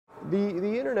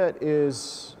The internet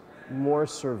is more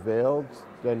surveilled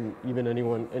than even any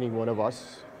one of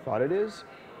us thought it is.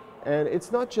 And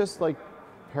it's not just like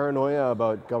paranoia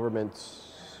about government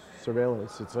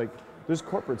surveillance. It's like there's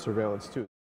corporate surveillance too.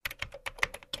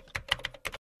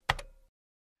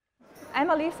 I'm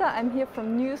Alisa, I'm here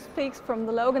from newsPeeks from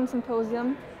the Logan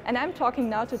Symposium, and I'm talking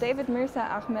now to David Mirza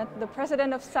Ahmad, the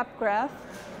president of Subgraph,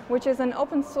 which is an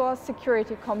open source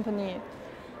security company.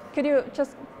 Could you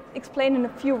just explain in a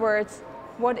few words,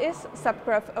 what is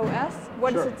Subgraph OS?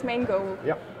 What is its main goal?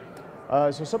 Yeah.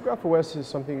 So Subgraph OS is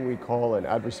something we call an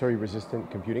adversary-resistant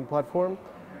computing platform.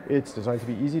 It's designed to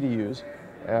be easy to use,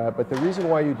 but the reason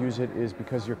why you'd use it is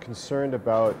because you're concerned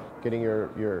about getting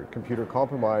your computer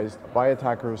compromised by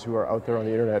attackers who are out there on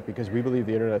the internet, because we believe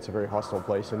the internet's a very hostile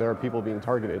place and there are people being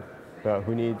targeted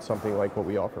who need something like what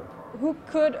we offer. Who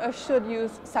could or should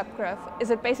use Subgraph?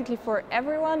 Is it basically for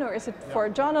everyone, or is it for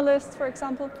journalists, for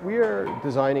example? We are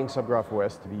designing Subgraph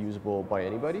OS to be usable by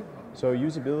anybody. So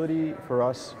usability for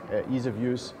us, ease of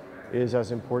use, is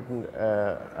as important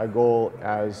a goal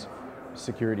as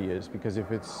security is, because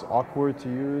if it's awkward to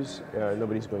use,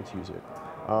 nobody's going to use it.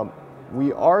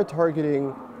 We are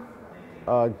targeting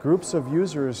groups of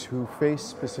users who face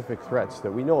specific threats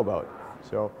that we know about.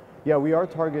 So yeah, we are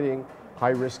targeting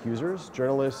high-risk users,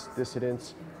 journalists,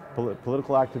 dissidents,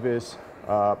 political activists,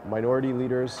 minority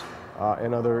leaders,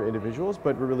 and other individuals,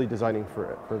 but we're really designing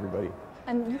for everybody.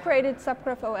 And you created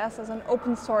Subgraph OS as an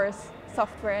open source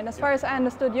software, and as far as I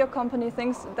understood, your company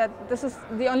thinks that this is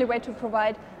the only way to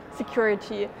provide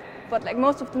security, but like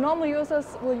most of the normal users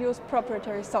will use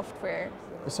proprietary software.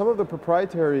 Some of the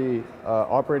proprietary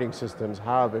operating systems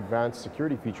have advanced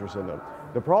security features in them.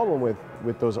 The problem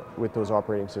with those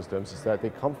operating systems is that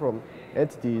they come from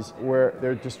entities where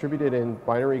they're distributed in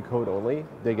binary code only.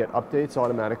 They get updates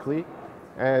automatically,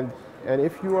 and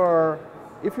if you're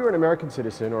an American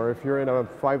citizen, or if you're in a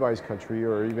Five Eyes country,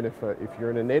 or even if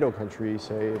you're in a NATO country,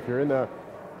 say if you're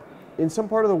in some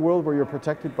part of the world where you're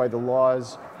protected by the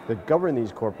laws that govern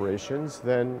these corporations,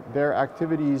 then their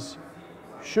activities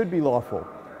should be lawful.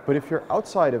 But if you're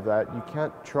outside of that, you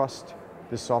can't trust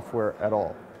the software at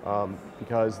all,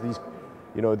 because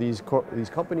these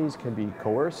companies can be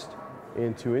coerced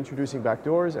into introducing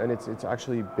backdoors, and it's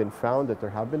actually been found that there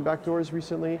have been backdoors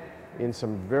recently in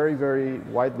some very, very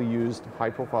widely used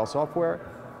high-profile software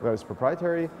that is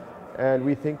proprietary. And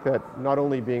we think that not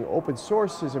only being open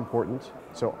source is important,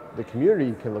 so the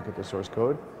community can look at the source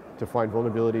code to find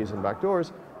vulnerabilities and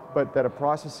backdoors, but that a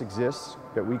process exists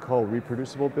that we call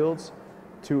reproducible builds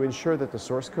to ensure that the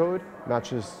source code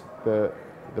matches the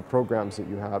programs that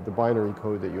you have, the binary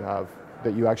code that you have,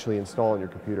 that you actually install on your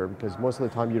computer, because most of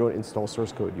the time you don't install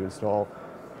source code, you install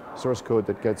source code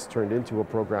that gets turned into a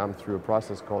program through a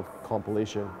process called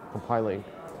compiling.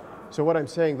 So what I'm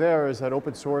saying there is that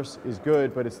open source is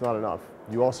good, but it's not enough.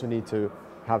 You also need to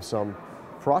have some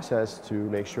process to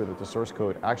make sure that the source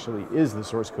code actually is the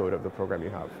source code of the program you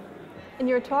have. In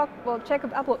your talk, well,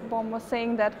 Jacob Appelbaum was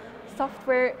saying that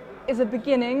software is a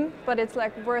beginning, but it's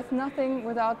like worth nothing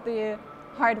without the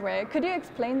hardware. Could you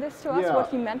explain this to us, what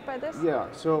he meant by this? Yeah,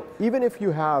 so even if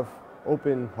you have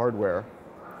open hardware,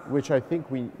 which I think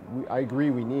I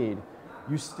agree we need,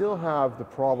 you still have the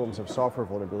problems of software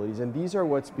vulnerabilities, and these are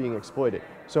what's being exploited.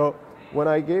 So when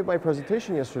I gave my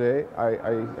presentation yesterday,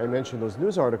 I mentioned those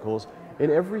news articles.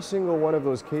 In every single one of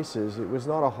those cases, it was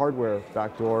not a hardware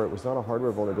backdoor, it was not a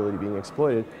hardware vulnerability being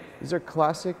exploited. These are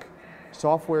classic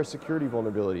software security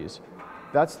vulnerabilities.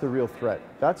 That's the real threat.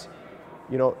 That's,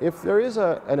 if there is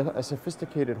a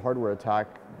sophisticated hardware attack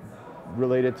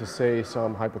related to, say,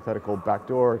 some hypothetical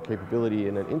backdoor capability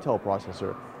in an Intel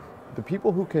processor, the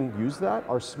people who can use that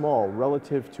are small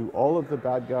relative to all of the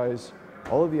bad guys,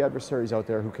 all of the adversaries out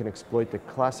there who can exploit the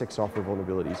classic software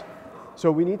vulnerabilities.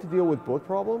 So we need to deal with both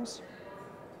problems,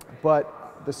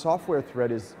 but the software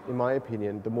threat is, in my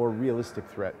opinion, the more realistic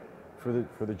threat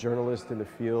for the journalist in the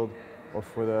field, or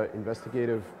for the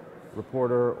investigative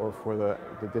reporter, or for the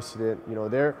dissident.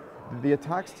 The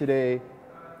attacks today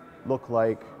look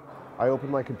like, I open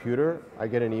my computer, I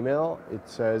get an email, it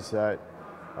says that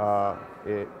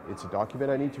it's a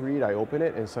document I need to read, I open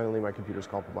it, and suddenly my computer's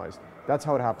compromised. That's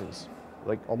how it happens,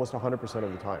 like almost 100%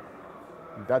 of the time.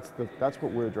 That's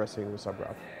what we're addressing with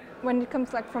Subgraph. When it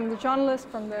comes like from the journalists,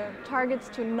 from the targets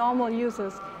to normal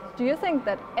users, do you think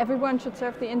that everyone should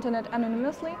surf the internet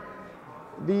anonymously?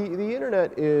 The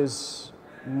internet is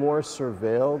more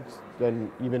surveilled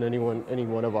than even any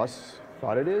one of us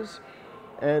thought it is.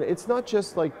 And it's not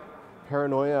just like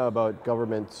paranoia about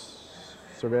government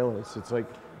surveillance. It's like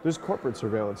there's corporate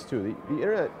surveillance too. The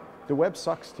internet, the web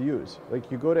sucks to use.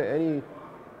 Like you go to any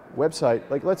website,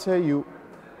 like let's say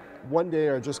one day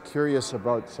are just curious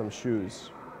about some shoes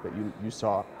that you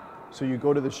saw. So you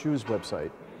go to the shoes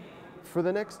website. For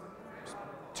the next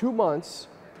 2 months,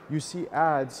 you see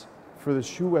ads for the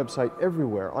shoe website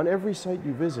everywhere, on every site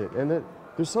you visit. And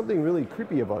there's something really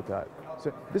creepy about that.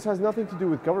 So this has nothing to do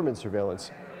with government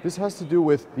surveillance. This has to do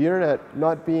with the internet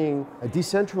not being a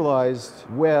decentralized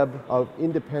web of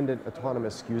independent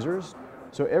autonomous users.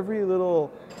 So every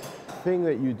little thing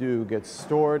that you do gets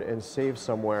stored and saved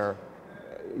somewhere.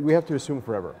 We have to assume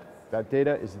forever. That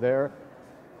data is there,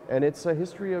 and it's a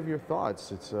history of your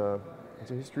thoughts. It's a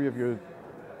history of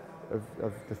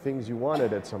the things you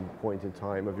wanted at some point in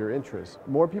time, of your interests.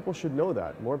 More people should know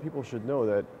that. More people should know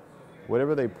that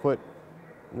whatever they put,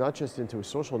 not just into a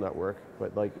social network,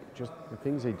 but like just the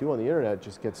things they do on the internet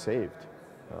just get saved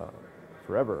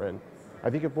forever. And I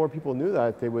think if more people knew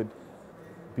that, they would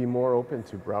be more open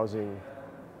to browsing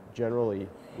generally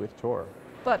with Tor.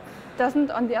 But doesn't,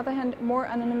 on the other hand, more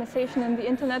anonymization in the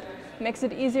internet makes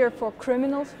it easier for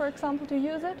criminals, for example, to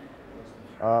use it?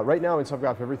 Right now in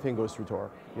Subgraph, everything goes through Tor.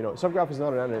 You know, Subgraph is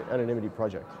not an anonymity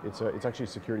project. It's actually a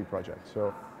security project.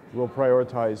 So we'll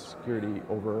prioritize security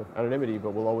over anonymity,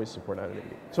 but we'll always support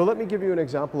anonymity. So let me give you an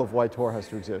example of why Tor has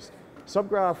to exist.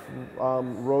 Subgraph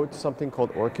wrote something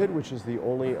called Orchid, which is the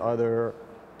only other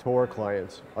Tor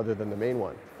client other than the main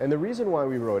one. And the reason why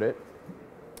we wrote it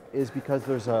is because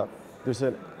there's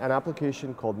an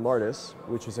application called Martis,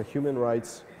 which is a human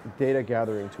rights data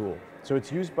gathering tool. So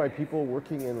it's used by people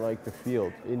working in like the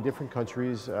field in different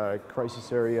countries,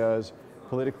 crisis areas,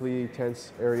 politically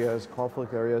tense areas,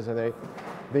 conflict areas, and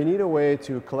they need a way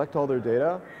to collect all their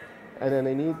data, and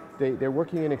then they're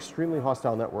working in extremely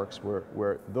hostile networks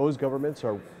where those governments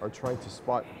are trying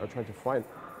to find.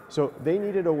 So they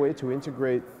needed a way to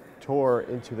integrate Tor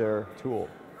into their tool.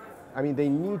 I mean, they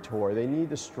need Tor. They need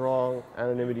the strong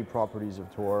anonymity properties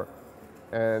of Tor,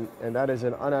 and that is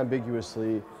an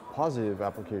unambiguously positive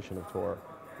application of Tor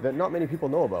that not many people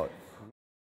know about.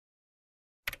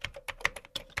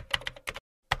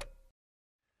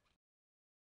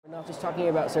 We're not just talking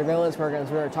about surveillance programs,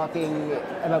 we're talking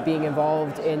about being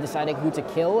involved in deciding who to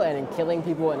kill and in killing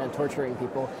people and in torturing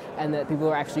people, and that people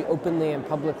are actually openly and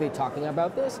publicly talking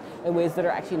about this in ways that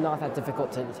are actually not that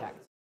difficult to detect.